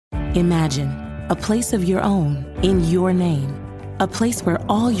Imagine a place of your own in your name, a place where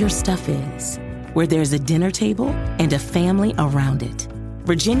all your stuff is, where there's a dinner table and a family around it.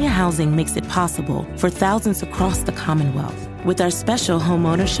 Virginia Housing makes it possible for thousands across the Commonwealth with our special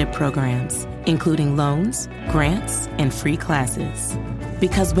homeownership programs, including loans, grants, and free classes.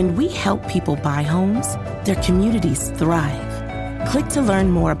 Because when we help people buy homes, their communities thrive. Click to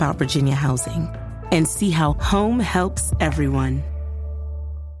learn more about Virginia Housing and see how home helps everyone.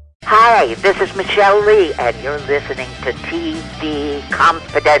 Hi, this is Michelle Lee, and you're listening to TV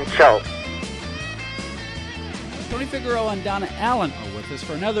Confidential. Tony Figueroa and Donna Allen are with us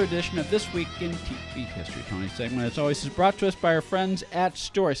for another edition of This Week in TV History. Tony's segment, as always, is brought to us by our friends at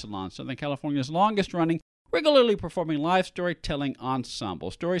Story Salon, Southern California's longest-running, regularly performing live storytelling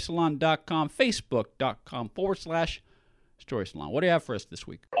ensemble. StorySalon.com, Facebook.com/Story Salon. What do you have for us this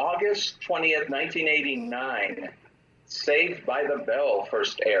week? August 20th, 1989, Saved by the Bell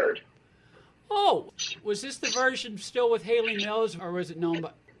first aired. Oh, was this the version still with Haley Mills, or was it known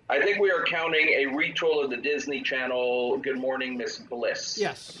by... I think we are counting a retool of the Disney Channel Good Morning, Miss Bliss.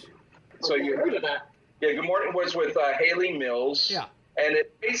 Yes. So you heard of that? Yeah, Good Morning was with Haley Mills. Yeah. And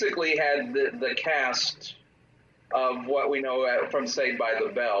it basically had the cast of what we know from Saved by the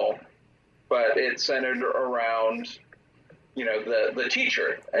Bell, but it centered around, the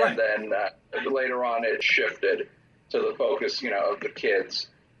teacher. And then later on it shifted to the focus, of the kids.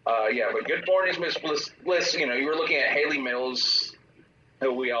 But Good Morning, Miss Bliss, you were looking at Haley Mills,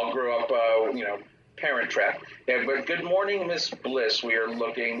 who we all grew up, Parent Trap. Yeah, but Good Morning, Miss Bliss, we are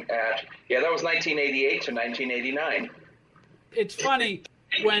looking at, that was 1988 to 1989. It's funny,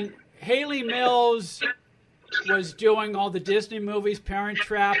 when Haley Mills was doing all the Disney movies, Parent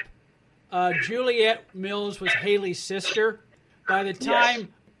Trap, Juliet Mills was Haley's sister. By the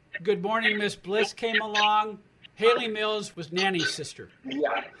time Good Morning, Miss Bliss came along, Haley Mills was Nanny's sister.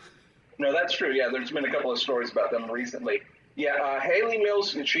 Yeah. No, that's true. Yeah, there's been a couple of stories about them recently. Yeah, Haley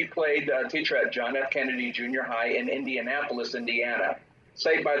Mills, she played teacher at John F. Kennedy Junior High in Indianapolis, Indiana.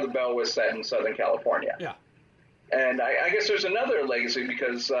 Saved by the Bell was set in Southern California. Yeah. And I guess there's another legacy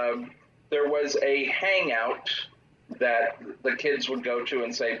because there was a hangout that the kids would go to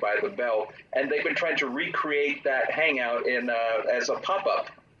in Saved by the Bell, and they've been trying to recreate that hangout as a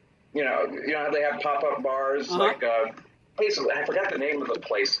pop-up. You know how they have pop-up bars, like basically, I forgot the name of the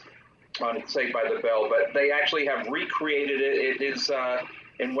place on Saved by the Bell, but they actually have recreated it. It is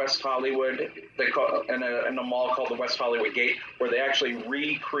in West Hollywood. They call in a mall called the West Hollywood Gate, where they actually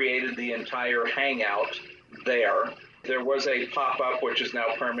recreated the entire hangout there. There was a pop-up, which is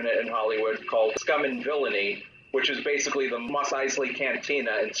now permanent in Hollywood, called Scum and Villainy, which is basically the Mos Eisley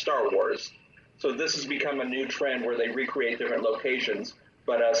Cantina in Star Wars. So this has become a new trend where they recreate different locations.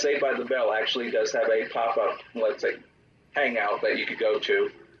 But Saved by the Bell actually does have a pop-up, let's say, hangout that you could go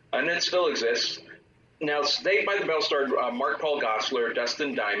to. And it still exists. Now, Saved by the Bell starred Mark Paul Gosselaar,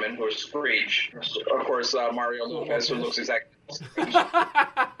 Dustin Diamond, who is Screech. Of course, Mario Lopez, who looks exactly like Screech.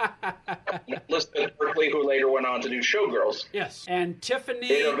 Elizabeth Berkley, who later went on to do Showgirls. Yes. And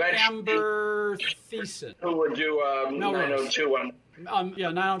Tiffany Amber Thiessen, who would do 90210.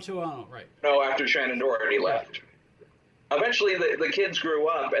 90210, right. No, after Shannon Doherty left. Eventually, the kids grew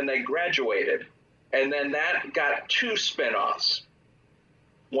up and they graduated. And then that got two spinoffs.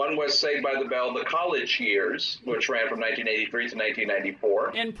 One was Saved by the Bell, The College Years, which ran from 1983 to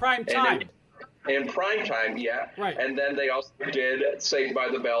 1994. In prime time. In prime time, yeah. Right. And then they also did Saved by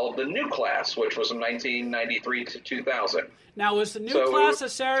the Bell, The New Class, which was from 1993 to 2000. Now, was The New Class a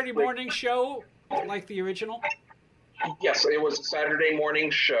Saturday morning show like the original? Yes, it was a Saturday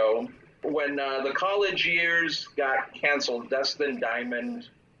morning show. When The College Years got canceled, Dustin Diamond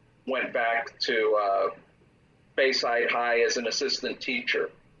went back to Bayside High as an assistant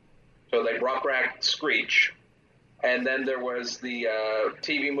teacher. So they brought back Screech. And then there was the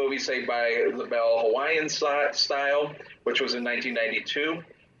TV movie Saved by the Bell Hawaiian Style, which was in 1992.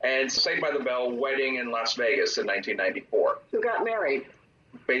 And Saved by the Bell Wedding in Las Vegas in 1994. Who got married?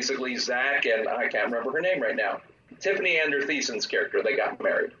 Basically Zach and I can't remember her name right now. Tiffany Amber Thiessen's character, they got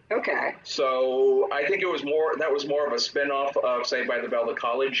married. Okay. So I think that was more of a spin-off of Saved by the Bell, The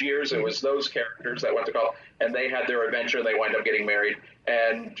College Years. It was those characters that went to college, and they had their adventure. They wind up getting married.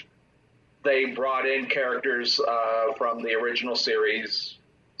 And they brought in characters from the original series.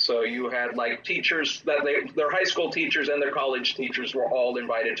 So you had like teachers their high school teachers and their college teachers were all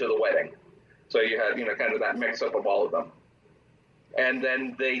invited to the wedding. So you had, kind of that mix up of all of them. And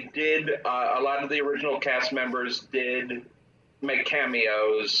then they did, a lot of the original cast members did make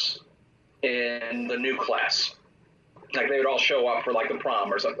cameos in The New Class. Like they would all show up for like the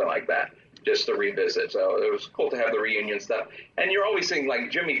prom or something like that. just to revisit. So it was cool to have the reunion stuff. And you're always seeing,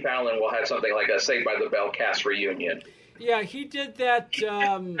 like, Jimmy Fallon will have something like a Saved by the Bell cast reunion. Yeah, he did that,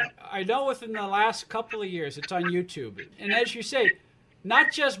 I know, within the last couple of years. It's on YouTube. And as you say,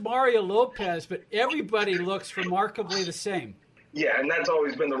 not just Mario Lopez, but everybody looks remarkably the same. Yeah, and that's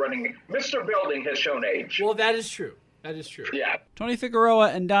always been the running. Mr. Belding has shown age. Well, that is true. That is true. Yeah. Tony Figueroa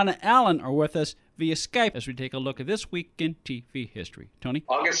and Donna Allen are with us via Skype as we take a look at this week in TV history. Tony?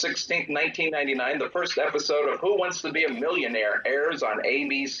 August 16th, 1999, the first episode of Who Wants to Be a Millionaire airs on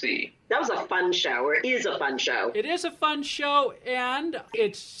ABC. That was a fun show, or is a fun show. It is a fun show, and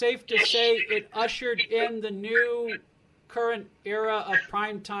it's safe to say it ushered in the new current era of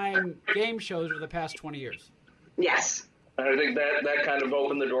primetime game shows over the past 20 years. Yes. And I think that kind of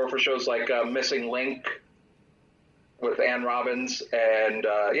opened the door for shows like Missing Link with Ann Robbins, and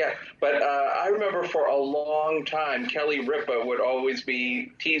but I remember for a long time Kelly Ripa would always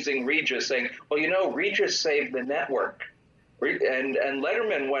be teasing Regis, saying, well, you know, Regis saved the network. And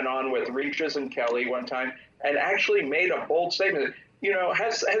Letterman went on with Regis and Kelly one time and actually made a bold statement, you know,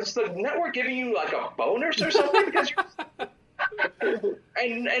 has the network given you like a bonus or something? Because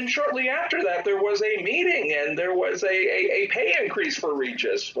and shortly after that there was a meeting and there was a pay increase for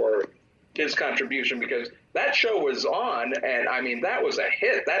Regis for his contribution, because that show was on, and I mean, that was a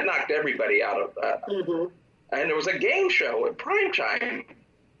hit. That knocked everybody out of that. Mm-hmm. And it was a game show at prime time.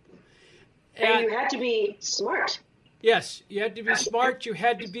 And you had to be smart. Yes, you had to be smart. You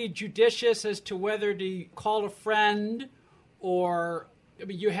had to be judicious as to whether to call a friend or, I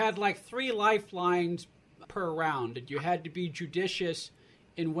mean, you had like 3 lifelines per round, and you had to be judicious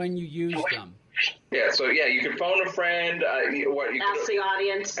in when you used them. Yeah, so you could phone a friend. Ask the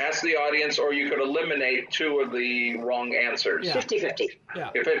audience. Ask the audience, or you could eliminate 2 of the wrong answers. 50-50. Yeah.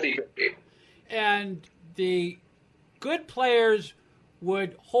 50-50. And the good players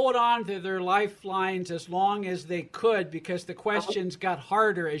would hold on to their lifelines as long as they could, because the questions got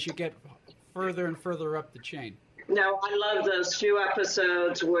harder as you get further and further up the chain. No, I love those few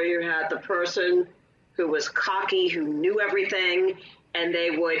episodes where you had the person who was cocky, who knew everything, and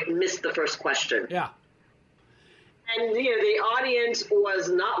they would miss the first question. Yeah. And the audience was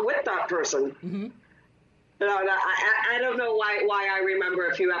not with that person. Mm-hmm. I don't know why I remember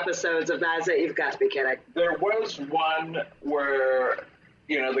a few episodes of that. You've got to be kidding. There was one where,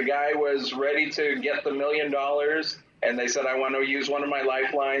 the guy was ready to get the $1 million, and they said, I want to use one of my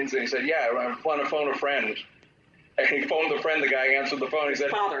lifelines. And he said, yeah, I want to phone a friend. And he phoned the friend. The guy answered the phone. He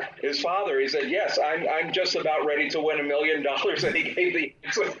said, Father. His father. He said, yes, I'm just about ready to win $1 million. And he gave the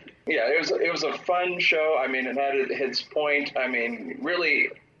answer. Yeah, it was a fun show. I mean, it had its point. I mean, really,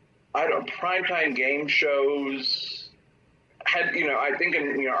 primetime game shows had, I think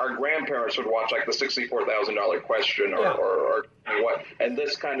our grandparents would watch like the $64,000 question or what, and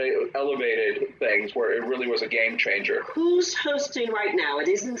this kind of elevated things where it really was a game changer. Who's hosting right now? It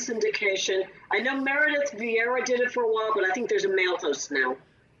is in syndication. I know Meredith Vieira did it for a while, but I think there's a male host now.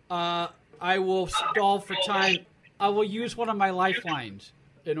 I will stall for time. I will use one of my lifelines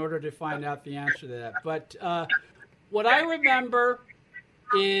in order to find out the answer to that. But what I remember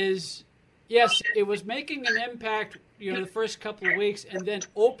is, yes, it was making an impact, the first couple of weeks, and then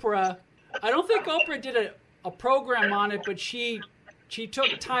Oprah, I don't think Oprah did a program on it, but she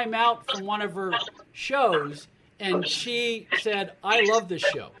took time out from one of her shows, and she said, I love this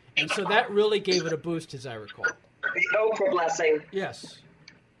show. And so that really gave it a boost, as I recall. The Oprah blessing. Yes.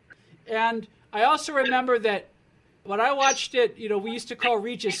 And I also remember that when I watched it, we used to call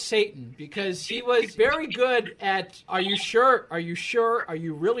Regis Satan, because he was very good at, are you sure? Are you sure? Are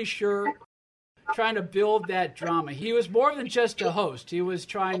you really sure? Trying to build that drama. He was more than just a host. He was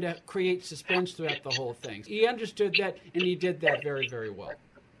trying to create suspense throughout the whole thing. He understood that, and he did that very, very well.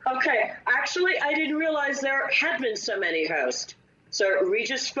 Okay. Actually, I didn't realize there had been so many hosts. So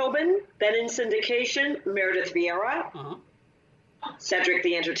Regis Philbin, then in syndication, Meredith Vieira, Cedric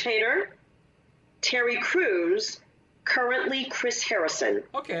the Entertainer, Terry Crews, currently Chris Harrison.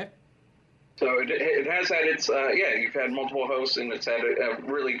 Okay. So it has had its, you've had multiple hosts, and it's had a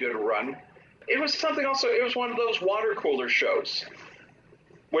really good run. It was something also, it was one of those water cooler shows,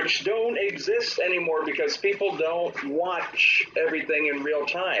 which don't exist anymore because people don't watch everything in real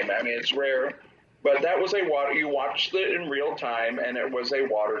time. I mean, it's rare. But that was you watched it in real time, and it was a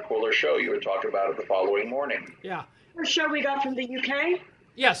water cooler show. You would talk about it the following morning. Yeah. A show we got from the UK?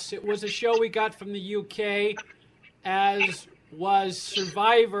 Yes, it was a show we got from the UK, as was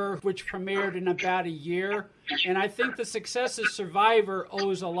Survivor, which premiered in about a year. And I think the success of Survivor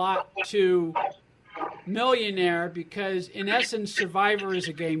owes a lot to Millionaire, because in essence, Survivor is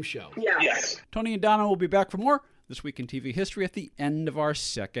a game show. Yes. Tony and Donna will be back for more This Week in TV History at the end of our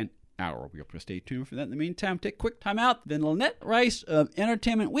second hour. We hope you'll stay tuned for that. In the meantime, take a quick time out. Then Lynette Rice of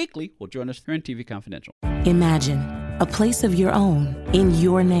Entertainment Weekly will join us here on TV Confidential. Imagine a place of your own in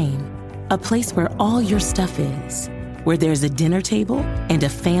your name. A place where all your stuff is. Where there's a dinner table and a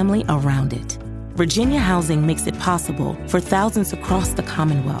family around it. Virginia Housing makes it possible for thousands across the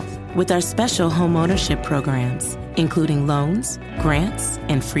Commonwealth with our special home ownership programs, including loans, grants,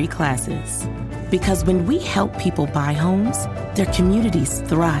 and free classes. Because when we help people buy homes, their communities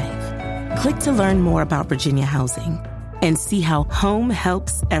thrive. Click to learn more about Virginia Housing and see how home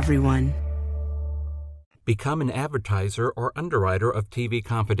helps everyone. Become an advertiser or underwriter of TV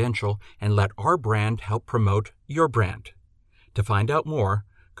Confidential and let our brand help promote your brand. To find out more,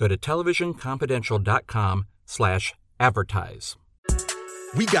 go to televisionconfidential.com/advertise.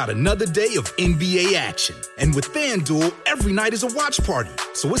 We got another day of NBA action. And with FanDuel, every night is a watch party.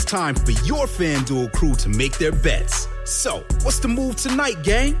 So it's time for your FanDuel crew to make their bets. So, what's the move tonight,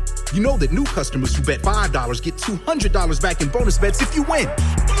 gang? You know that new customers who bet $5 get $200 back in bonus bets if you win.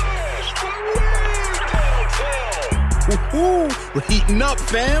 Woohoo! We're heating up,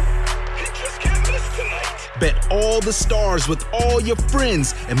 fam. You just can't miss tonight. Bet all the stars with all your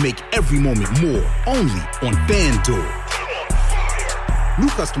friends and make every moment more. Only on FanDuel. New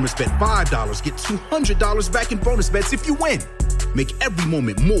customers bet $5 get $200 back in bonus bets if you win. Make every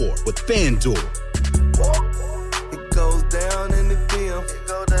moment more with FanDuel. It goes down in the DM.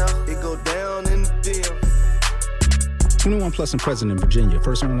 It go down in the DM. 21 plus and present in Virginia.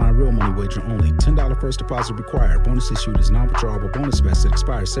 First online real money wager only. $10 first deposit required. Bonus issued is non-withdrawable bonus vest that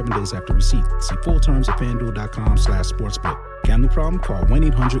expires 7 days after receipt. See full terms at FanDuel.com/sportsbook. Gambling problem? Call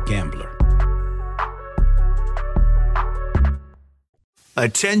 1-800-GAMBLER.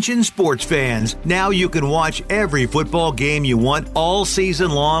 Attention sports fans, now you can watch every football game you want all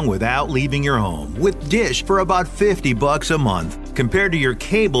season long without leaving your home with Dish for about $50 a month. Compared to your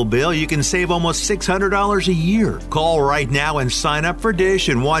cable bill, you can save almost $600 a year. Call right now and sign up for Dish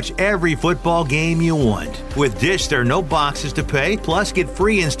and watch every football game you want. With Dish, there are no boxes to pay, plus get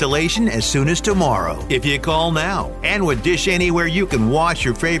free installation as soon as tomorrow if you call now. And with Dish Anywhere, you can watch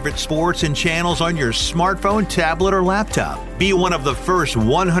your favorite sports and channels on your smartphone, tablet, or laptop. Be one of the first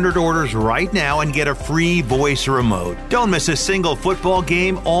 100 orders right now and get a free voice remote. Don't miss a single football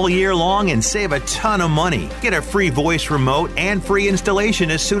game all year long and save a ton of money. Get a free voice remote and free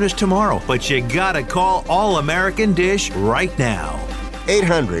installation as soon as tomorrow. But you gotta call All American Dish right now.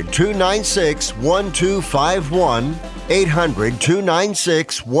 800-296-1251.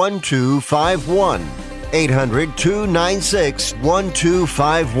 800-296-1251.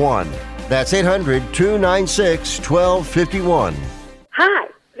 800-296-1251. That's 800-296-1251. Hi,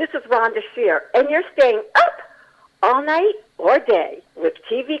 this is Rhonda Shear, and you're staying up all night or day with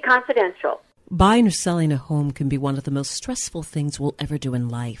TV Confidential. Buying or selling a home can be one of the most stressful things we'll ever do in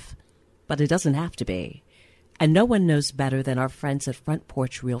life, but it doesn't have to be. And no one knows better than our friends at Front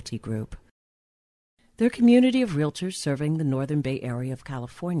Porch Realty Group. They're a community of realtors serving the Northern Bay Area of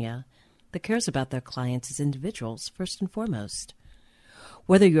California that cares about their clients as individuals first and foremost.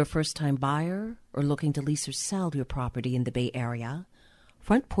 Whether you're a first-time buyer or looking to lease or sell your property in the Bay Area,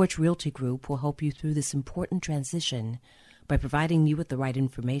 Front Porch Realty Group will help you through this important transition by providing you with the right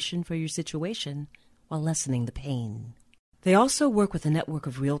information for your situation while lessening the pain. They also work with a network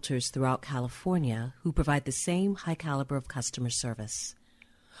of realtors throughout California who provide the same high caliber of customer service.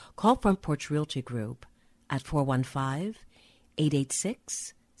 Call Front Porch Realty Group at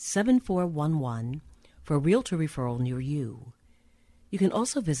 415-886-7411 for a realtor referral near you. You can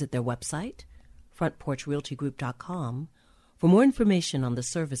also visit their website, frontporchrealtygroup.com, for more information on the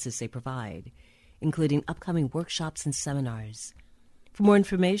services they provide, including upcoming workshops and seminars. For more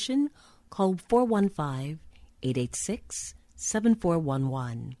information, call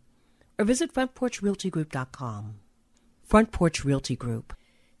 415-886-7411 or visit frontporchrealtygroup.com. Front Porch Realty Group.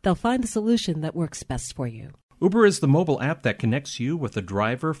 They'll find the solution that works best for you. Uber is the mobile app that connects you with a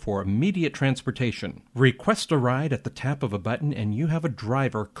driver for immediate transportation. Request a ride at the tap of a button and you have a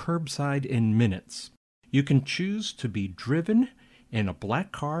driver curbside in minutes. You can choose to be driven in a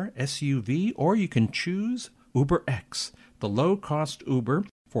black car, SUV, or you can choose UberX, the low-cost Uber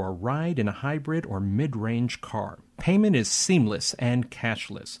for a ride in a hybrid or mid-range car. Payment is seamless and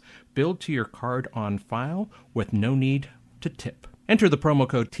cashless, billed to your card on file with no need to tip. Enter the promo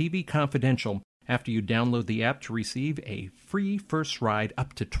code TV Confidential after you download the app to receive a free first ride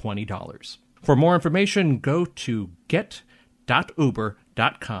up to $20. For more information, go to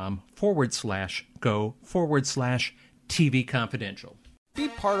get.uber.com/go/TV Confidential. Be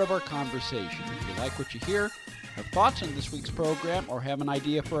part of our conversation. If you like what you hear, have thoughts on this week's program, or have an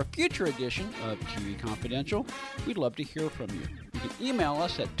idea for a future edition of TV Confidential, we'd love to hear from you. You can email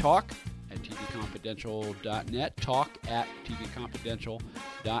us at talk@tvconfidential.net,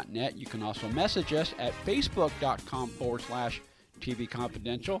 talk@tvconfidential.net. You can also message us at facebook.com/TV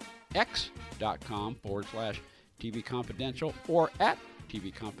Confidential, x.com/TV Confidential, or at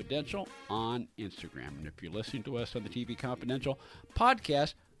TV Confidential on Instagram. And if you're listening to us on the TV Confidential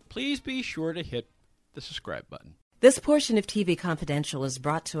podcast, please be sure to hit the subscribe button. This portion of TV Confidential is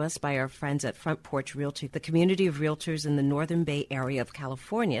brought to us by our friends at Front Porch Realty, the community of realtors in the Northern Bay area of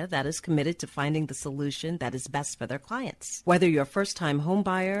California that is committed to finding the solution that is best for their clients. Whether you're a first-time home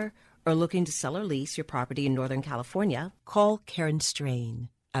buyer or looking to sell or lease your property in Northern California, call Karen Strain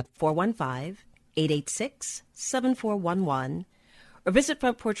at 415-886-7411 or visit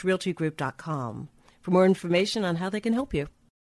frontporchrealtygroup.com for more information on how they can help you.